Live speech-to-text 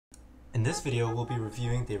In this video, we'll be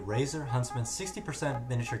reviewing the Razer Huntsman 60%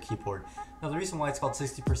 miniature keyboard. Now the reason why it's called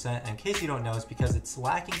 60%, in case you don't know, is because it's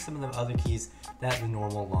lacking some of the other keys that the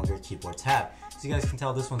normal longer keyboards have. As you guys can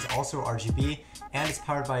tell, this one's also RGB, and it's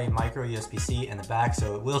powered by a micro USB-C in the back,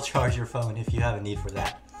 so it will charge your phone if you have a need for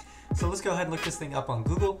that. So let's go ahead and look this thing up on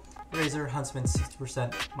Google. Razer Huntsman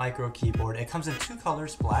 60% micro keyboard. It comes in two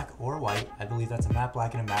colors, black or white. I believe that's a matte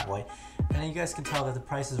black and a matte white. And you guys can tell that the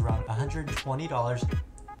price is around $120.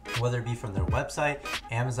 Whether it be from their website,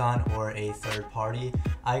 Amazon, or a third party.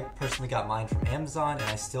 I personally got mine from Amazon and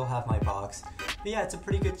I still have my box. But yeah, it's a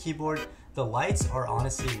pretty good keyboard. The lights are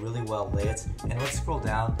honestly really well lit, and let's scroll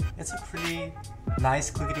down. It's a pretty nice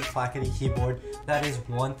clickety-clackety keyboard. That is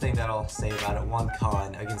one thing that I'll say about it. One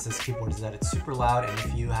con against this keyboard is that it's super loud, and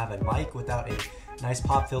if you have a mic without a nice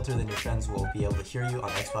pop filter, then your friends will be able to hear you on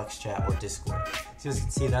Xbox chat or Discord. So as you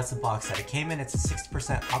can see, that's the box that it came in. It's a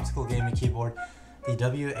 60% optical gaming keyboard. The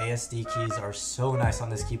WASD keys are so nice on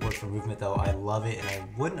this keyboard for movement though. I love it, and I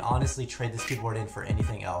wouldn't honestly trade this keyboard in for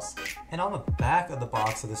anything else. And on the back of the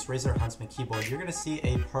box of this Razer Huntsman keyboard, you're going to see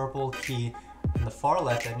a purple key on the far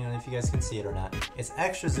left. I don't know if you guys can see it or not. It's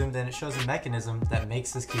extra zoomed in. It shows a mechanism that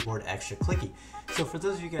makes this keyboard extra clicky. So for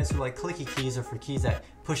those of you guys who like clicky keys, or for keys that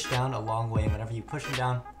push down a long way, and whenever you push them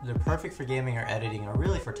down, they're perfect for gaming or editing, or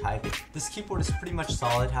really for typing. This keyboard is pretty much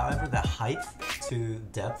solid. However, the height to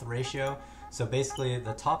depth ratio, so basically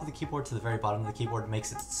the top of the keyboard to the very bottom of the keyboard,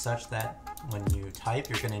 makes it such that when you type,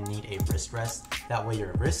 you're going to need a wrist rest. That way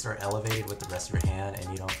your wrists are elevated with the rest of your hand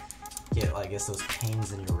and you don't get, I guess, those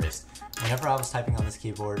pains in your wrist. Whenever I was typing on this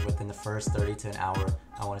keyboard within the first 30 to an hour,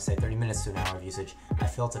 I want to say 30 minutes to an hour of usage, I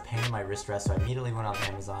felt a pain in my wrist rest, so I immediately went on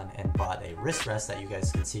Amazon and bought a wrist rest that you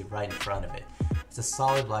guys can see right in front of it. It's a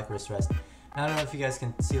solid black wrist rest. I don't know if you guys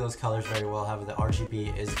can see those colors very well, however the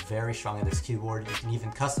RGB is very strong in this keyboard. You can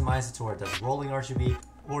even customize it to where it does rolling RGB,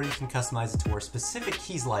 or you can customize it to where specific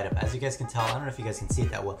keys light up. As you guys can tell, I don't know if you guys can see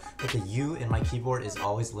it that well, but the U in my keyboard is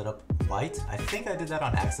always lit up white. I think I did that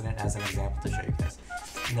on accident as an example to show you guys.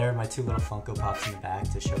 And there are my two little Funko Pops in the back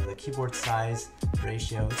to show the keyboard size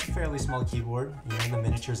ratio. It's a fairly small keyboard, you know, the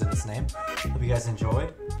miniatures in its name. Hope you guys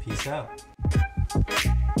enjoyed. Peace out.